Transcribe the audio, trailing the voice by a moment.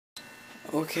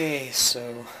Okay,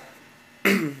 so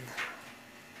I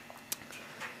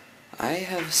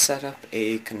have set up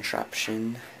a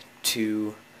contraption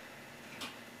to,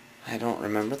 I don't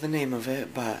remember the name of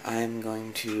it, but I'm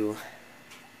going to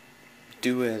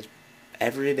do a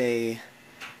everyday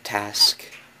task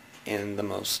in the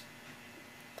most,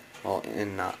 well,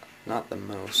 in not the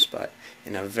most, but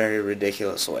in a very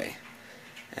ridiculous way.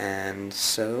 And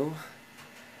so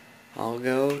I'll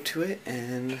go to it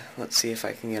and let's see if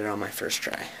I can get it on my first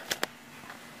try.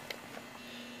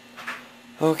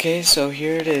 Okay, so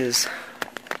here it is.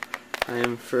 I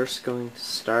am first going to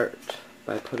start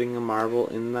by putting a marble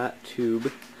in that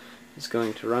tube. It's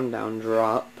going to run down,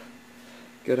 drop,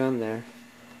 go down there,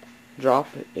 drop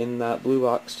in that blue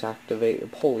box to activate a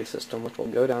pulley system, which will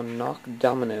go down, knock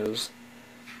dominoes,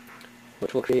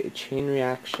 which will create a chain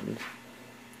reaction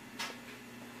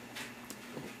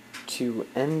to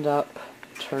end up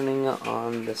turning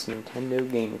on this Nintendo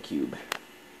GameCube.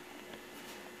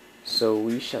 So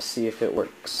we shall see if it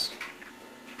works.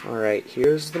 Alright,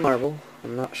 here's the marble.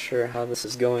 I'm not sure how this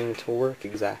is going to work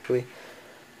exactly,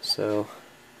 so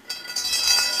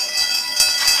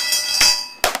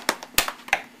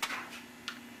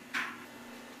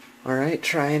alright,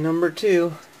 try number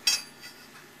 2.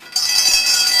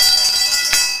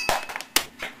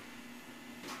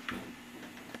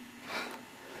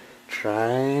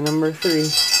 Try number 3.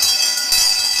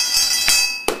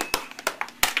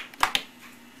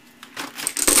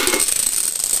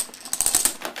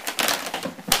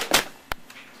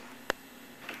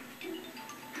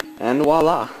 And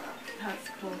voila! That's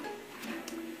cool.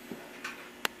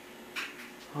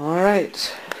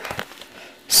 Alright.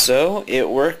 So, it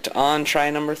worked on try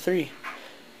number 3.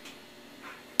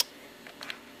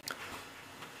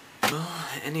 Well,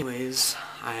 anyways,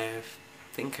 I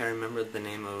think I remembered the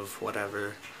name of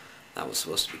whatever that was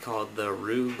supposed to be called, the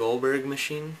Rube Goldberg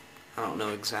Machine. I don't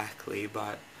know exactly,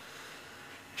 but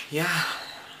yeah,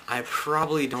 I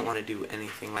probably don't want to do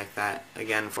anything like that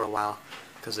again for a while,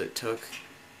 because it took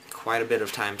quite a bit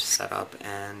of time to set up,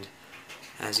 and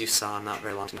as you saw, not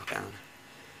very long to knock down.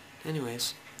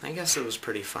 Anyways, I guess it was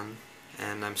pretty fun,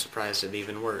 and I'm surprised it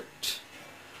even worked.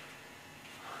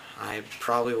 I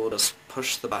probably will just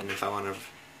push the button if I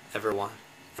ever want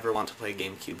to play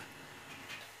GameCube.